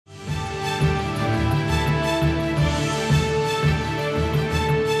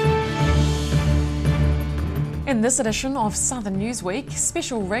In this edition of Southern Newsweek,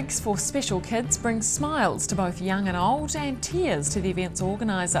 special rigs for special kids bring smiles to both young and old and tears to the event's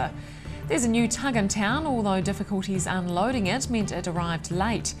organiser. There's a new tug in town, although difficulties unloading it meant it arrived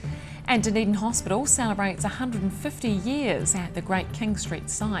late. And Dunedin Hospital celebrates 150 years at the Great King Street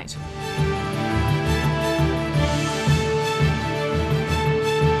site.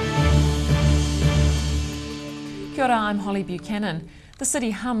 Kia ora, I'm Holly Buchanan. The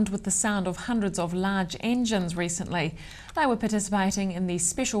city hummed with the sound of hundreds of large engines recently. They were participating in the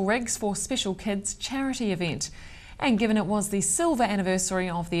Special Rigs for Special Kids charity event. And given it was the silver anniversary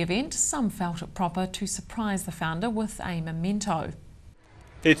of the event, some felt it proper to surprise the founder with a memento.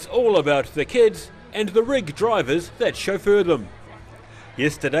 It's all about the kids and the rig drivers that chauffeur them.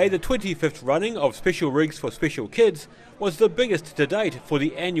 Yesterday, the 25th running of Special Rigs for Special Kids was the biggest to date for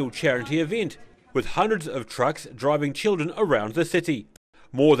the annual charity event, with hundreds of trucks driving children around the city.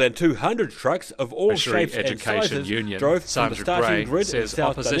 More than 200 trucks of all shapes and sizes drove from the starting grid in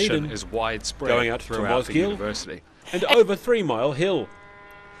South Dunedin, is widespread going out to Mosgiel university and over 3 Mile Hill,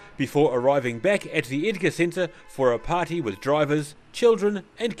 before arriving back at the Edgar Centre for a party with drivers, children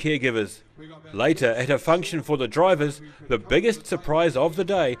and caregivers. Later, at a function for the drivers, the biggest surprise of the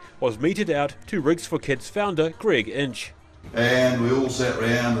day was meted out to Rigs for Kids founder Greg Inch. And we all sat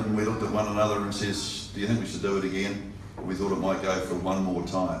round and we looked at one another and says, do you think we should do it again? We thought it might go for one more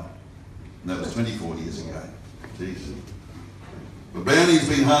time. And that was 24 years ago. Jeez. But Brownie's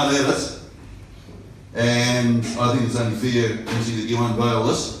been hard at it, and I think it's only fair, Lindsay, that you unveil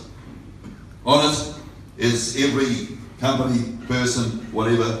this. On it is every company, person,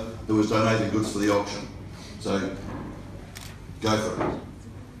 whatever, who has donated goods for the auction. So, go for it.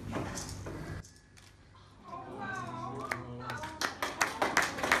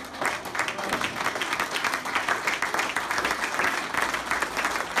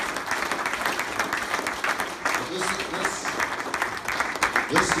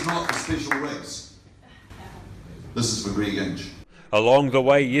 This is not for special rigs. This is for Greg Inch. Along the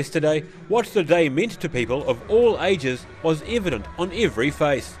way yesterday, what the day meant to people of all ages was evident on every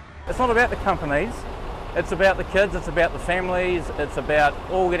face. It's not about the companies, it's about the kids, it's about the families, it's about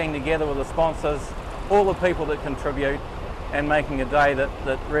all getting together with the sponsors, all the people that contribute, and making a day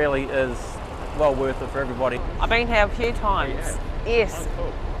that really is well worth it for everybody. I've been here a few times, yes. Oh,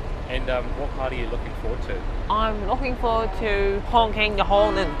 cool. And what part are you looking forward to? I'm looking forward to honking the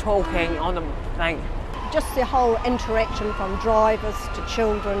horn and talking on the thing. Just the whole interaction from drivers to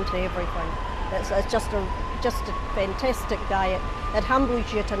children to everything. It's just a fantastic day. It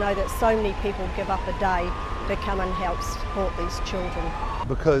humbles you to know that so many people give up a day to come and help support these children.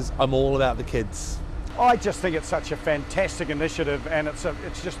 Because I'm all about the kids. I just think it's such a fantastic initiative, and it's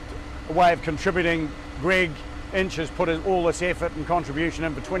just a way of contributing. Greg Inch has put all this effort and contribution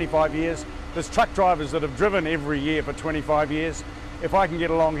in for 25 years. There's truck drivers that have driven every year for 25 years. If I can get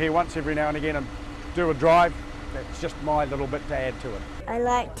along here once every now and again and do a drive, that's just my little bit to add to it. I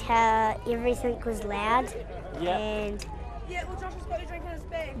liked how everything was loud and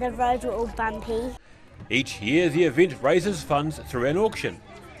the roads were all bumpy. Each year the event raises funds through an auction,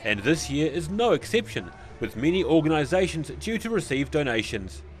 and this year is no exception, with many organisations due to receive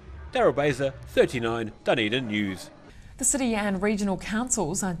donations. Daryl Baser, 39 Dunedin News. The city and regional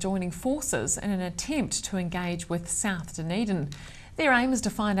councils are joining forces in an attempt to engage with South Dunedin. Their aim is to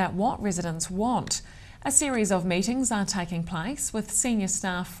find out what residents want. A series of meetings are taking place with senior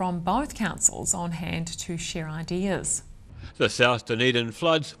staff from both councils on hand to share ideas. The South Dunedin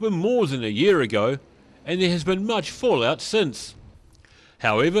floods were more than a year ago, and there has been much fallout since.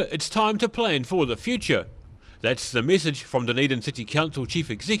 However, it's time to plan for the future. That's the message from Dunedin City Council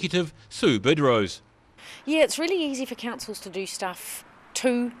Chief Executive Sue Bidrose. Yeah, it's really easy for councils to do stuff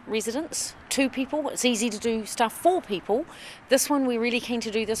to residents, to people. It's easy to do stuff for people. This one, we're really keen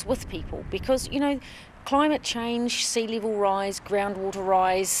to do this with people because, you know, climate change, sea level rise, groundwater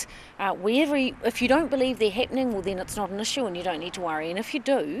rise, if you don't believe they're happening, well then it's not an issue and you don't need to worry. And if you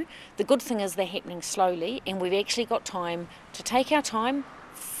do, the good thing is they're happening slowly and we've actually got time to take our time,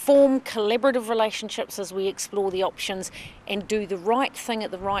 form collaborative relationships as we explore the options and do the right thing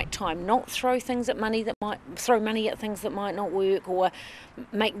at the right time, not throw money at things that might not work or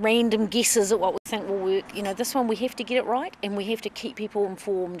make random guesses at what we think will work. You know, this one we have to get it right and we have to keep people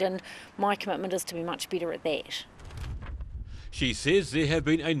informed, and my commitment is to be much better at that. She says there have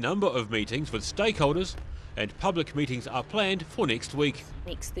been a number of meetings with stakeholders and public meetings are planned for next week.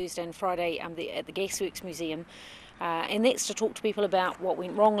 Next Thursday and Friday at the Gasworks Museum, and that's to talk to people about what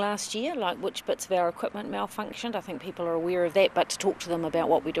went wrong last year, like which bits of our equipment malfunctioned. I think people are aware of that, but to talk to them about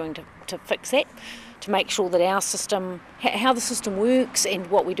what we're doing to fix that, to make sure that our system, how the system works, and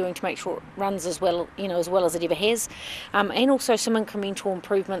what we're doing to make sure it runs as well, as well as it ever has, and also some incremental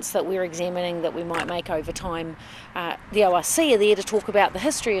improvements that we're examining that we might make over time. The ORC are there to talk about the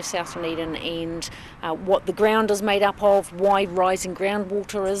history of South Dunedin and what the ground is made up of, why rising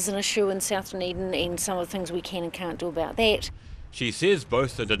groundwater is an issue in South Dunedin, and some of the things we can and can't do about that. She says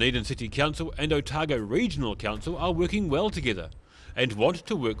both the Dunedin City Council and Otago Regional Council are working well together and want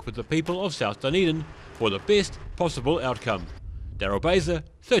to work with the people of South Dunedin for the best possible outcome. Daryl Baser,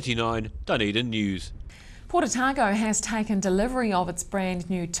 39 Dunedin News. Port Otago has taken delivery of its brand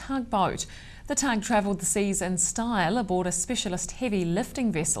new tugboat. The tug travelled the seas in style aboard a specialist heavy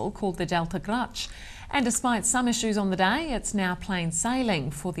lifting vessel called the Delta Grutch. And despite some issues on the day, it's now plain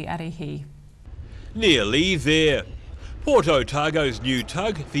sailing for the Arihi. Nearly there. Port Otago's new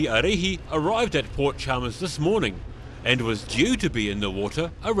tug, the Arihi, arrived at Port Chalmers this morning and was due to be in the water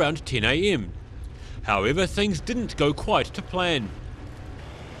around 10 a.m. However, things didn't go quite to plan.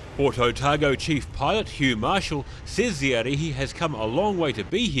 Port Otago Chief Pilot Hugh Marshall says the Arihi has come a long way to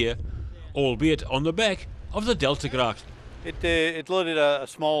be here, albeit on the back of the Delta Grutch. It loaded a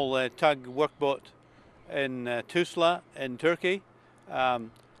small tug workboat in Tuzla in Turkey on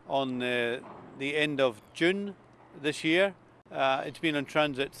the end of June this year. It's been on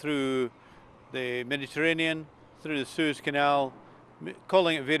transit through the Mediterranean, through the Suez Canal,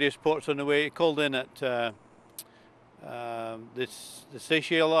 calling at various ports on the way. It called in at the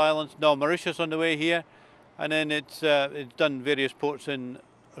Seychelles Islands, no, Mauritius on the way here, and then it's done various ports in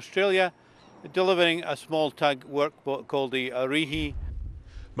Australia, delivering a small tug workboat called the Arihi.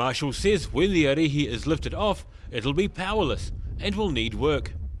 Marshall says when the Arihi is lifted off, it'll be powerless and will need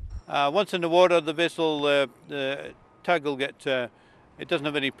work. Once in the water, the vessel, the tug will get, it doesn't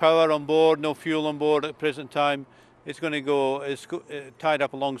have any power on board, no fuel on board at the present time. It's going to go, it's tied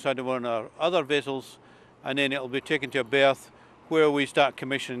up alongside one of our other vessels, and then it'll be taken to a berth where we start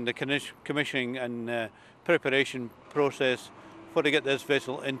commissioning and preparation process for to get this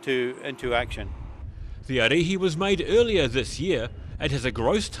vessel into action. The Arihi was made earlier this year and has a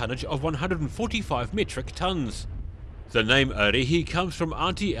gross tonnage of 145 metric tonnes. The name Arihi comes from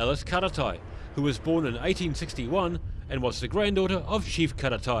Auntie Alice Karatai, who was born in 1861 and was the granddaughter of Chief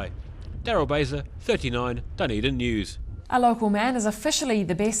Karatai. Daryl Baser, 39 Dunedin News. A local man is officially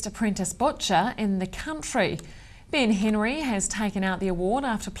the best apprentice butcher in the country. Ben Henry has taken out the award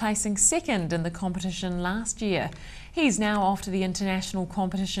after placing second in the competition last year. He's now off to the international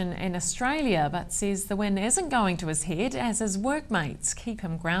competition in Australia, but says the win isn't going to his head as his workmates keep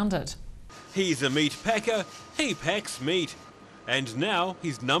him grounded. He's a meat packer, he packs meat, and now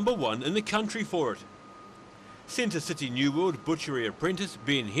he's #1 in the country for it. Centre City New World Butchery apprentice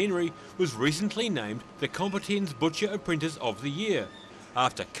Ben Henry was recently named the Competence Butcher Apprentice of the Year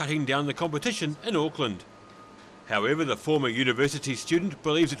after cutting down the competition in Auckland. However, the former university student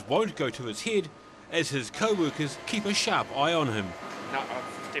believes it won't go to his head as his co-workers keep a sharp eye on him. No,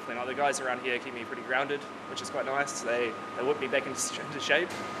 definitely not. The guys around here keep me pretty grounded, which is quite nice. They whip me back into shape.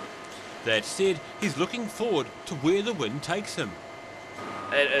 That said, he's looking forward to where the wind takes him.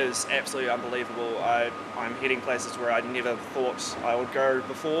 It is absolutely unbelievable. I'm heading places where I never thought I would go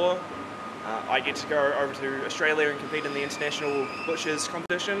before. I get to go over to Australia and compete in the International Butchers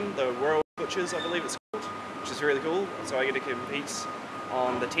competition, the World Butchers I believe it's called, which is really cool. So I get to compete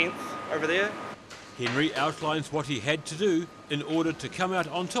on the 10th over there. Henry outlines what he had to do in order to come out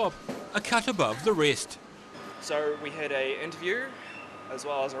on top, a cut above the rest. So we had an interview as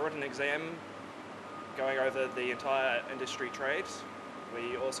well as a written exam going over the entire industry trade.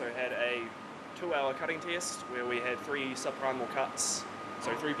 We also had a 2-hour cutting test where we had 3 subprimal cuts,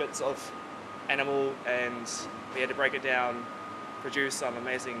 so 3 bits of animal, and we had to break it down, produce some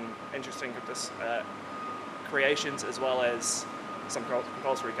amazing, interesting creations as well as some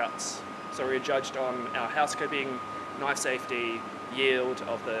compulsory cuts. So we were judged on our housekeeping, knife safety, yield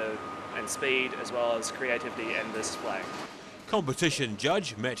and speed, as well as creativity and display. Competition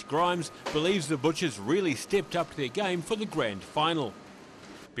judge Matt Grimes believes the butchers really stepped up their game for the grand final.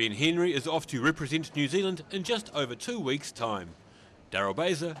 Ben Henry is off to represent New Zealand in just over 2 weeks' time. Daryl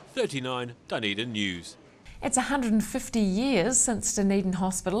Baser, 39 Dunedin News. It's 150 years since Dunedin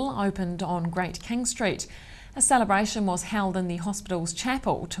Hospital opened on Great King Street. A celebration was held in the hospital's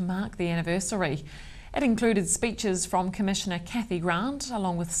chapel to mark the anniversary. It included speeches from Commissioner Kathy Grant,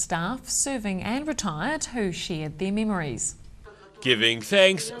 along with staff, serving and retired, who shared their memories. Giving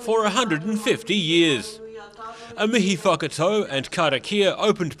thanks for 150 years. A mihi whakatau and karakia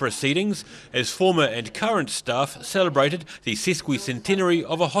opened proceedings as former and current staff celebrated the sesquicentenary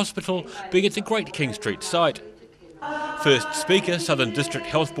of a hospital being at the Great King Street site. First speaker, Southern District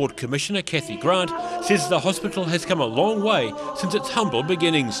Health Board Commissioner Kathy Grant, says the hospital has come a long way since its humble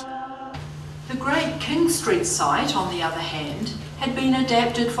beginnings. The Great King Street site, on the other hand, had been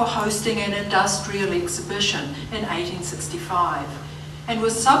adapted for hosting an industrial exhibition in 1865 and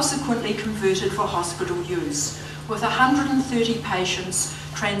was subsequently converted for hospital use, with 130 patients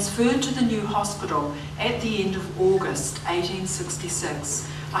transferred to the new hospital at the end of August 1866,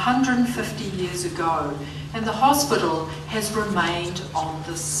 150 years ago, and the hospital has remained on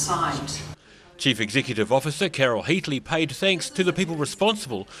this site. Chief Executive Officer Carol Heatley paid thanks to the people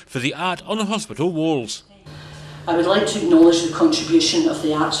responsible for the art on the hospital walls. I would like to acknowledge the contribution of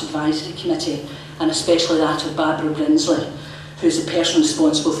the Arts Advisory Committee, and especially that of Barbara Brinsley, who is the person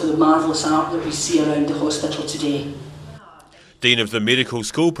responsible for the marvellous art that we see around the hospital today. Dean of the Medical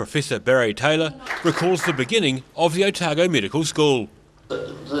School, Professor Barry Taylor, recalls the beginning of the Otago Medical School.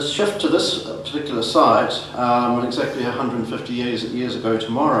 The shift to this particular site, exactly 150 years ago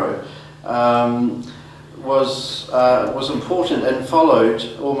tomorrow, was important and followed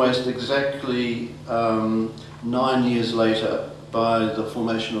almost exactly 9 years later by the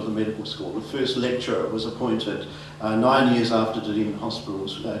formation of the medical school. The first lecturer was appointed 9 years after Dunedin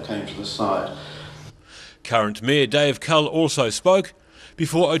Hospitals came to the site. Current Mayor Dave Cull also spoke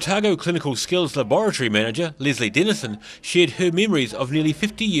before Otago Clinical Skills Laboratory Manager Leslie Dennison shared her memories of nearly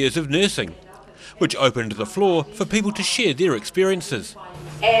 50 years of nursing, which opened the floor for people to share their experiences.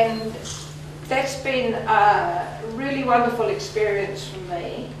 And that's been a really wonderful experience for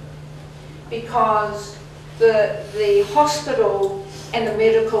me, because the hospital and the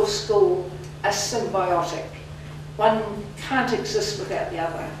medical school are symbiotic. One can't exist without the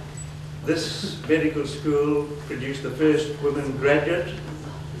other. This medical school produced the first woman graduate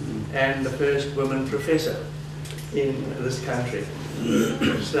and the first woman professor in this country.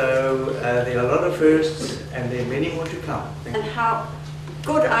 So there are a lot of firsts, and there are many more to come. And how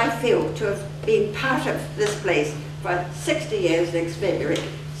good I feel to have been part of this place for 60 years next February.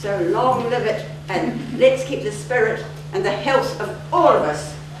 So long live it, and let's keep the spirit and the health of all of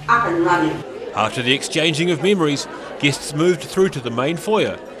us up and running. After the exchanging of memories, guests moved through to the main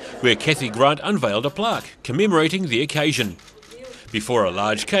foyer, where Kathy Grant unveiled a plaque commemorating the occasion, before a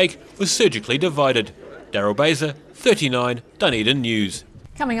large cake was surgically divided. Daryl Baser, 39, Dunedin News.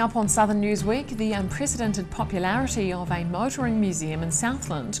 Coming up on Southern Newsweek, the unprecedented popularity of a motoring museum in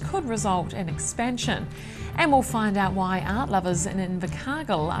Southland could result in expansion. And we'll find out why art lovers in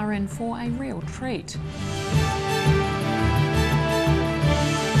Invercargill are in for a real treat.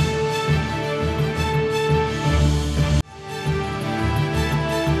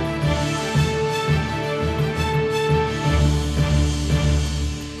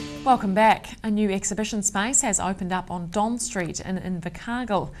 Welcome back. A new exhibition space has opened up on Don Street in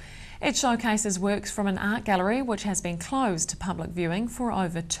Invercargill. It showcases works from an art gallery which has been closed to public viewing for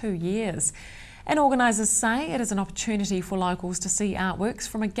over 2 years. And organisers say it is an opportunity for locals to see artworks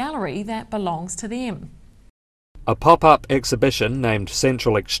from a gallery that belongs to them. A pop-up exhibition named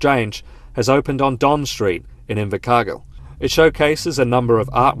Central Exchange has opened on Don Street in Invercargill. It showcases a number of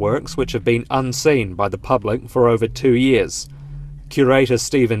artworks which have been unseen by the public for over 2 years. Curator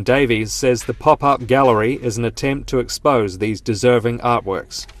Stephen Davies says the pop-up gallery is an attempt to expose these deserving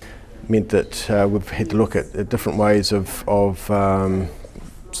artworks. Meant that we've had to look at different ways of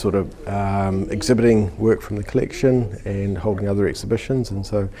exhibiting work from the collection and holding other exhibitions, and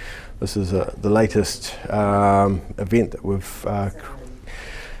so this is the latest event that we've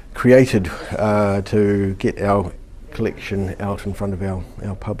created to get our collection out in front of our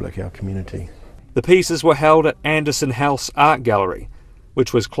public, our community. The pieces were held at Anderson House Art Gallery,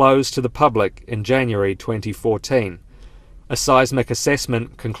 which was closed to the public in January 2014. A seismic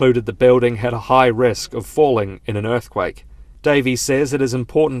assessment concluded the building had a high risk of falling in an earthquake. Davies says it is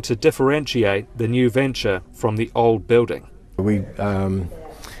important to differentiate the new venture from the old building. We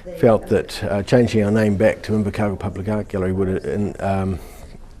felt that changing our name back to Invercargill Public Art Gallery would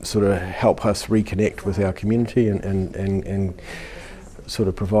help us reconnect with our community and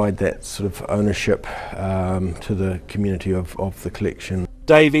provide that ownership to the community of the collection.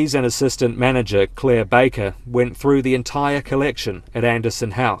 Davies and assistant manager Claire Baker went through the entire collection at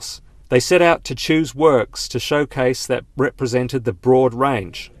Anderson House. They set out to choose works to showcase that represented the broad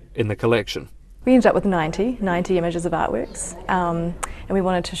range in the collection. We ended up with 90 images of artworks, and we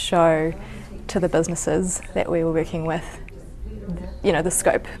wanted to show to the businesses that we were working with, the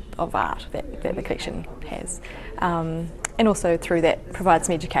scope of art that the collection has. and also through that provide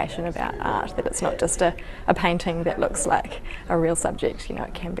some education about art, that it's not just a painting that looks like a real subject, you know,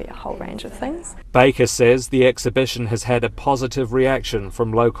 it can be a whole range of things. Baker says the exhibition has had a positive reaction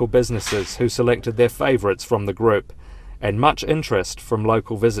from local businesses who selected their favourites from the group, and much interest from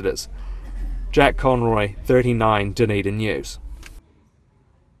local visitors. Jack Conroy, 39 Dunedin News.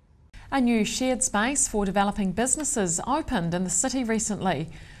 A new shared space for developing businesses opened in the city recently.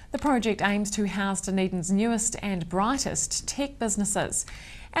 The project aims to house Dunedin's newest and brightest tech businesses.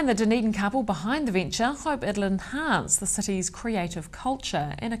 And the Dunedin couple behind the venture hope it'll enhance the city's creative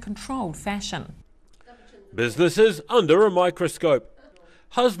culture in a controlled fashion. Businesses under a microscope.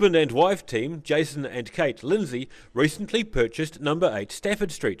 Husband and wife team Jason and Kate Lindsay recently purchased number 8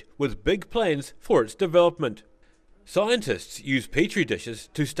 Stafford Street with big plans for its development. Scientists use petri dishes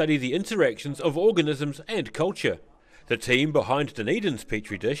to study the interactions of organisms and culture. The team behind Dunedin's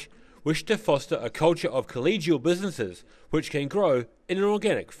petri dish wish to foster a culture of collegial businesses which can grow in an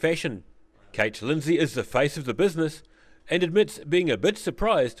organic fashion. Kate Lindsay is the face of the business and admits being a bit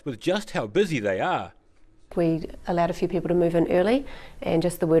surprised with just how busy they are. We allowed a few people to move in early, and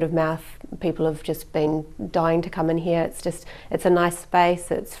just the word of mouth, people have just been dying to come in here. It's a nice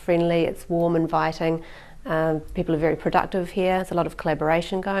space, it's friendly, it's warm, inviting. People are very productive here. There's a lot of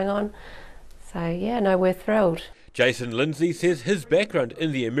collaboration going on. So yeah, no, we're thrilled. Jason Lindsay says his background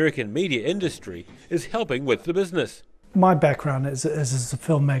in the American media industry is helping with the business. My background is as a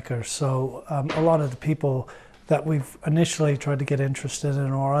filmmaker, so a lot of the people that we've initially tried to get interested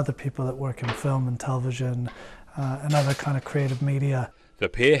in are other people that work in film and television and other kind of creative media. The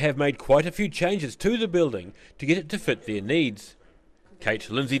pair have made quite a few changes to the building to get it to fit their needs. Kate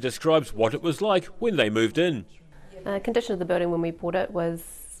Lindsay describes what it was like when they moved in. Condition of the building when we bought it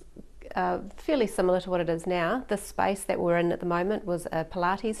was fairly similar to what it is now. The space that we're in at the moment was a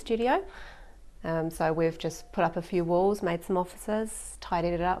Pilates studio. So we've just put up a few walls, made some offices,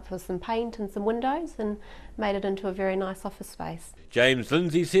 tidied it up with some paint and some windows and made it into a very nice office space. James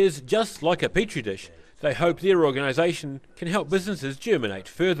Lindsay says just like a petri dish, they hope their organisation can help businesses germinate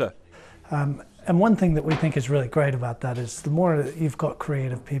further. And one thing that we think is really great about that is the more that you've got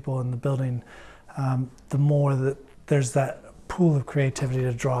creative people in the building, the more that there's that pool of creativity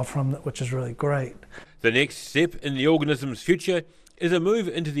to draw from, which is really great. The next step in the organism's future is a move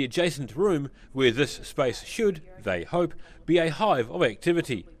into the adjacent room where this space should, they hope, be a hive of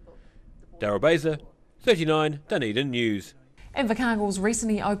activity. Daryl Baser, 39 Dunedin News. Invercargill's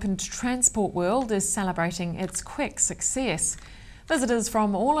recently opened Transport World is celebrating its quick success. Visitors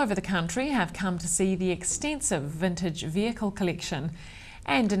from all over the country have come to see the extensive vintage vehicle collection.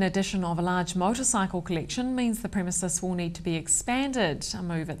 And an addition of a large motorcycle collection means the premises will need to be expanded, a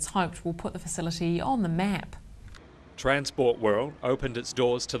move it's hoped will put the facility on the map. Transport World opened its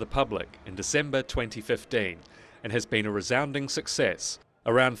doors to the public in December 2015 and has been a resounding success.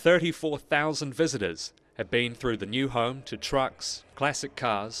 Around 34,000 visitors have been through the new home to trucks, classic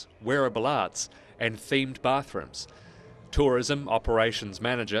cars, wearable arts and themed bathrooms. Tourism Operations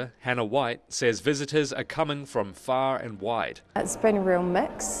Manager Hannah White says visitors are coming from far and wide. It's been a real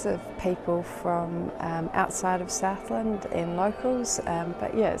mix of people from outside of Southland and locals,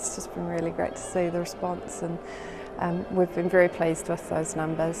 but yeah, it's just been really great to see the response, and we've been very pleased with those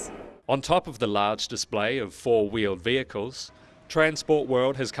numbers. On top of the large display of four-wheeled vehicles, Transport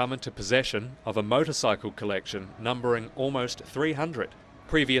World has come into possession of a motorcycle collection numbering almost 300.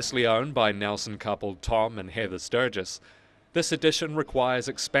 Previously owned by Nelson couple Tom and Heather Sturgis, this addition requires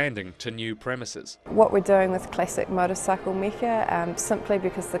expanding to new premises. What we're doing with Classic Motorcycle Mecca, simply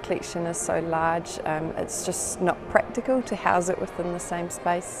because the collection is so large, it's just not practical to house it within the same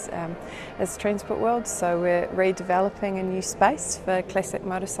space as Transport World, so we're redeveloping a new space for Classic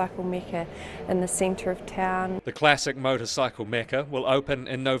Motorcycle Mecca in the centre of town. The Classic Motorcycle Mecca will open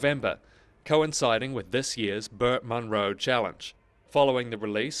in November, coinciding with this year's Burt Munro Challenge. Following the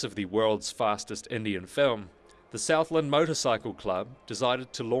release of the world's fastest Indian film, the Southland Motorcycle Club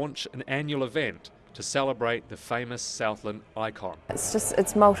decided to launch an annual event to celebrate the famous Southland icon.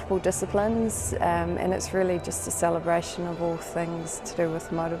 It's multiple disciplines, and it's really just a celebration of all things to do with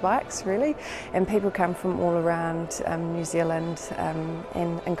motorbikes, really. And people come from all around New Zealand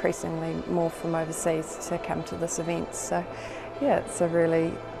and increasingly more from overseas to come to this event. So yeah, it's a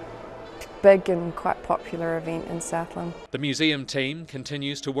really big and quite popular event in Southland. The museum team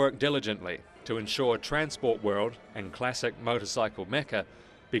continues to work diligently to ensure Transport World and Classic Motorcycle Mecca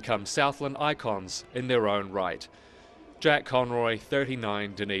become Southland icons in their own right. Jack Conroy,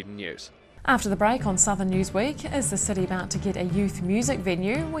 39 Dunedin News. After the break on Southern Newsweek, is the city about to get a youth music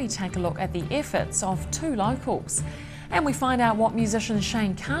venue? We take a look at the efforts of two locals. And we find out what musician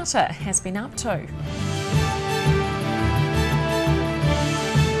Shane Carter has been up to.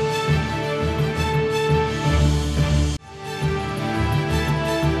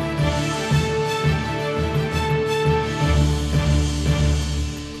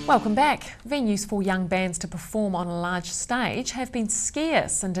 Welcome back. Venues for young bands to perform on a large stage have been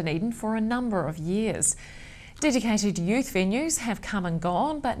scarce in Dunedin for a number of years. Dedicated youth venues have come and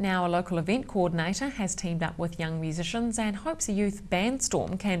gone, but now a local event coordinator has teamed up with young musicians and hopes a youth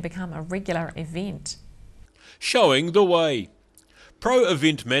bandstorm can become a regular event. Showing the way. Pro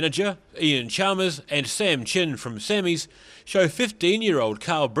event manager Ian Chalmers and Sam Chin from Sammy's show 15-year-old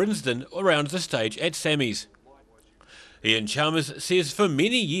Carl Brinsden around the stage at Sammy's. Ian Chalmers says for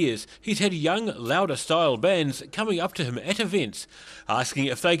many years he's had young, louder style bands coming up to him at events, asking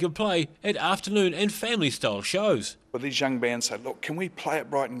if they could play at afternoon and family style shows. Well, these young bands say, look, can we play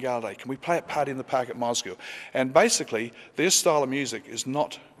at Brighton Gala Day? Can we play at Party in the Park at Milesgill? And basically their style of music is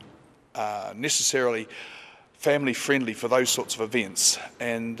not necessarily family friendly for those sorts of events.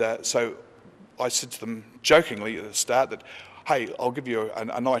 And so I said to them jokingly at the start that, hey, I'll give you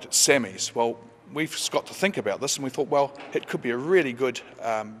a night at Sammy's. Well, we've got to think about this, and we thought, well, it could be a really good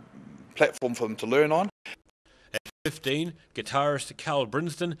platform for them to learn on. At 15, guitarist Carl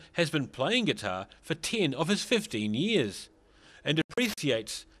Brinsden has been playing guitar for 10 of his 15 years and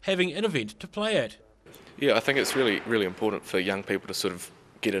appreciates having an event to play at. Yeah, I think it's really important for young people to sort of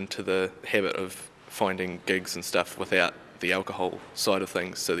get into the habit of finding gigs and stuff without the alcohol side of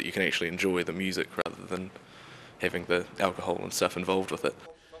things, so that you can actually enjoy the music rather than having the alcohol and stuff involved with it.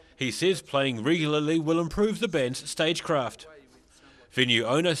 He says playing regularly will improve the band's stagecraft. Venue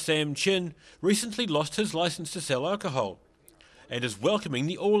owner Sam Chin recently lost his licence to sell alcohol and is welcoming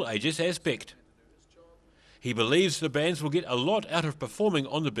the all-ages aspect. He believes the bands will get a lot out of performing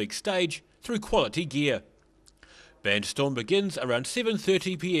on the big stage through quality gear. Bandstorm begins around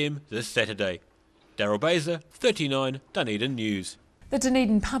 7:30 p.m. this Saturday. Daryl Baser, 39 Dunedin News. The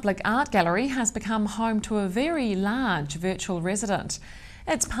Dunedin Public Art Gallery has become home to a very large virtual resident.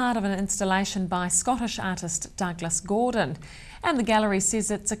 It's part of an installation by Scottish artist Douglas Gordon, and the gallery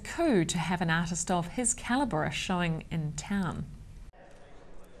says it's a coup to have an artist of his calibre showing in town.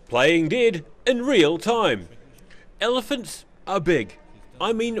 Playing dead in real time. Elephants are big.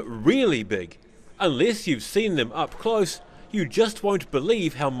 I mean really big. Unless you've seen them up close, you just won't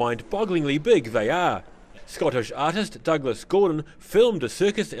believe how mind-bogglingly big they are. Scottish artist Douglas Gordon filmed a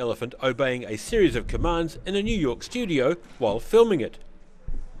circus elephant obeying a series of commands in a New York studio while filming it.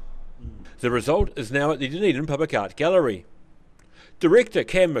 The result is now at the Dunedin Public Art Gallery. Director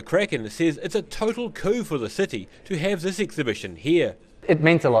Cam McCracken says it's a total coup for the city to have this exhibition here. It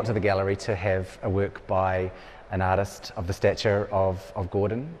means a lot to the gallery to have a work by an artist of the stature of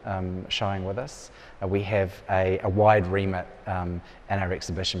Gordon showing with us. We have a wide remit in our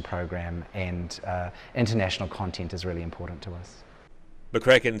exhibition program, and international content is really important to us.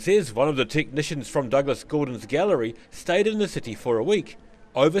 McCracken says one of the technicians from Douglas Gordon's gallery stayed in the city for a week,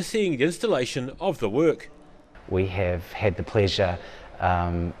 overseeing the installation of the work. We have had the pleasure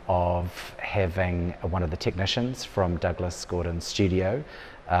of having one of the technicians from Douglas Gordon's studio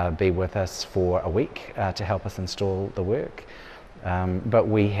be with us for a week to help us install the work. But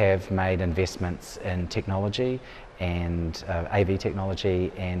we have made investments in technology and AV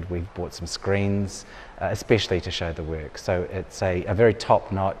technology, and we've bought some screens especially to show the work. So it's a very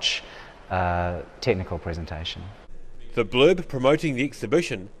top-notch technical presentation. The blurb promoting the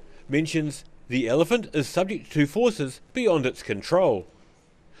exhibition mentions the elephant is subject to forces beyond its control.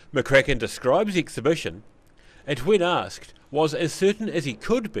 McCracken describes the exhibition, and when asked, was as certain as he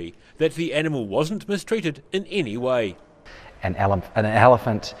could be that the animal wasn't mistreated in any way. An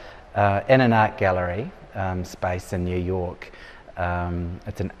elephant in an art gallery space in New York.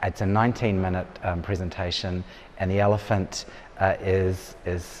 It's a 19-minute presentation, and the elephant is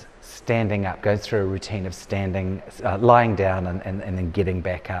standing up, goes through a routine of standing, lying down and then getting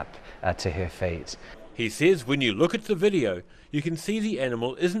back up to her feet. He says when you look at the video, you can see the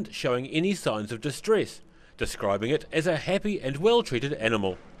animal isn't showing any signs of distress, describing it as a happy and well-treated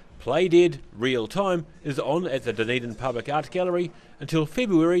animal. Play Dead Real Time is on at the Dunedin Public Art Gallery until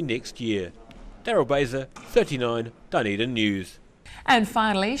February next year. Daryl Baser, 39 Dunedin News. And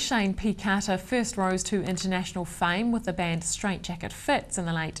finally, Shane P. Carter first rose to international fame with the band Straight Jacket Fits in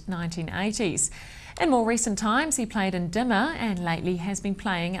the late 1980s. In more recent times, he played in Dimmer and lately has been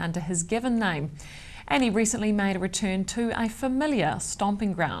playing under his given name. And he recently made a return to a familiar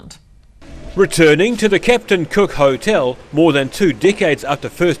stomping ground. Returning to the Captain Cook Hotel more than 2 decades after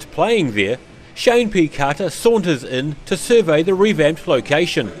first playing there, Shane P. Carter saunters in to survey the revamped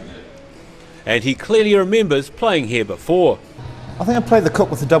location. And he clearly remembers playing here before. I think I played the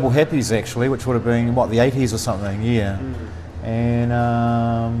Cook with the Double Happies actually, which would have been, what, the 80s or something, yeah. And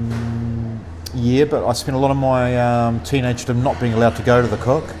yeah, but I spent a lot of my teenagedom not being allowed to go to the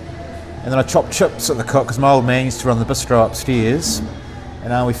Cook. And then I chopped chips at the Cook because my old man used to run the bistro upstairs.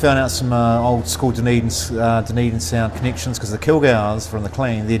 And we found out some old school Dunedin sound connections, because the Kilgowers from the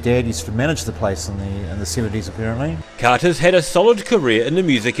Clean, their dad used to manage the place in the 70s apparently. Carter's had a solid career in the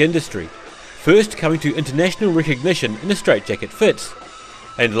music industry, first coming to international recognition in A Straitjacket Fits,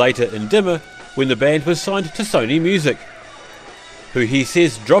 and later in Dimmer when the band was signed to Sony Music, who he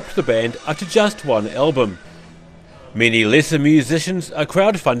says dropped the band after just one album. Many lesser musicians are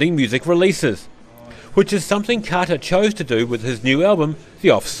crowdfunding music releases, which is something Carter chose to do with his new album, The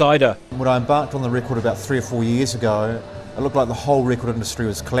Offsider. When I embarked on the record about 3 or 4 years ago, it looked like the whole record industry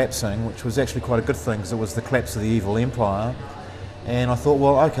was collapsing, which was actually quite a good thing, because it was the collapse of the evil empire. And I thought,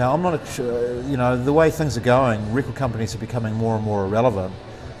 well, okay, I'm not, the way things are going, record companies are becoming more and more irrelevant.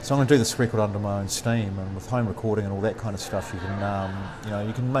 So I'm going to do this record under my own steam, and with home recording and all that kind of stuff,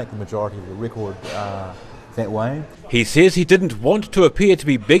 you can make the majority of the record that way. He says he didn't want to appear to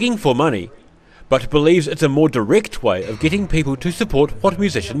be begging for money, but believes it's a more direct way of getting people to support what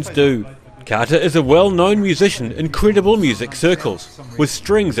musicians do. Carter is a well-known musician in credible music circles, with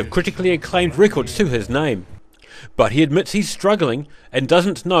strings of critically acclaimed records to his name. But he admits he's struggling and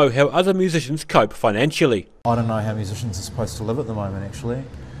doesn't know how other musicians cope financially. I don't know how musicians are supposed to live at the moment, actually.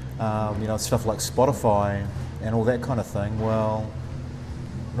 Stuff like Spotify and all that kind of thing. Well,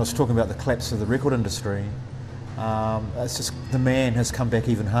 when I was talking about the collapse of the record industry, it's just the man has come back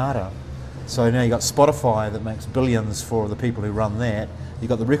even harder. So now you've got Spotify that makes billions for the people who run that. You've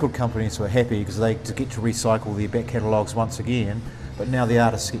got the record companies who are happy because they get to recycle their back catalogues once again, but now the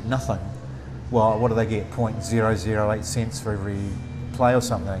artists get nothing. Well, what do they get? 0.008 cents for every play or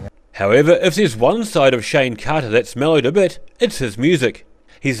something. However, if there's one side of Shane Carter that's mellowed a bit, it's his music.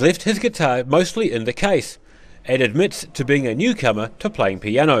 He's left his guitar mostly in the case, and admits to being a newcomer to playing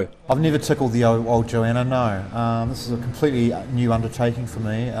piano. I've never tickled the old Joanna, no. This is a completely new undertaking for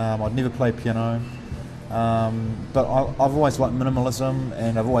me. I'd never played piano, but I've always liked minimalism,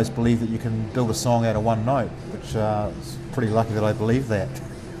 and I've always believed that you can build a song out of one note, which is pretty lucky that I believe that.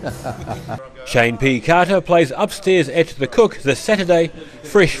 Shane P. Carter plays upstairs at The Cook this Saturday,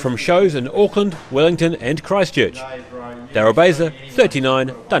 fresh from shows in Auckland, Wellington and Christchurch. Daryl Baser,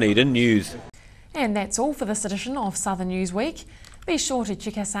 39 Dunedin News. And that's all for this edition of Southern Newsweek. Be sure to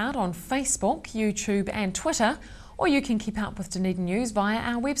check us out on Facebook, YouTube and Twitter, or you can keep up with Dunedin News via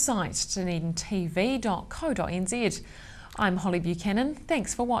our website, dunedintv.co.nz. I'm Holly Buchanan.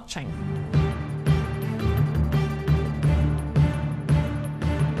 Thanks for watching.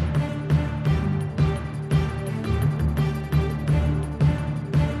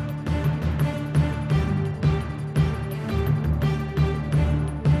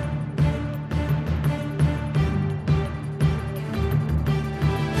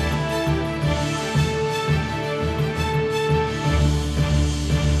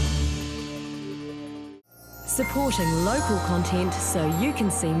 Supporting local content so you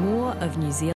can see more of New Zealand.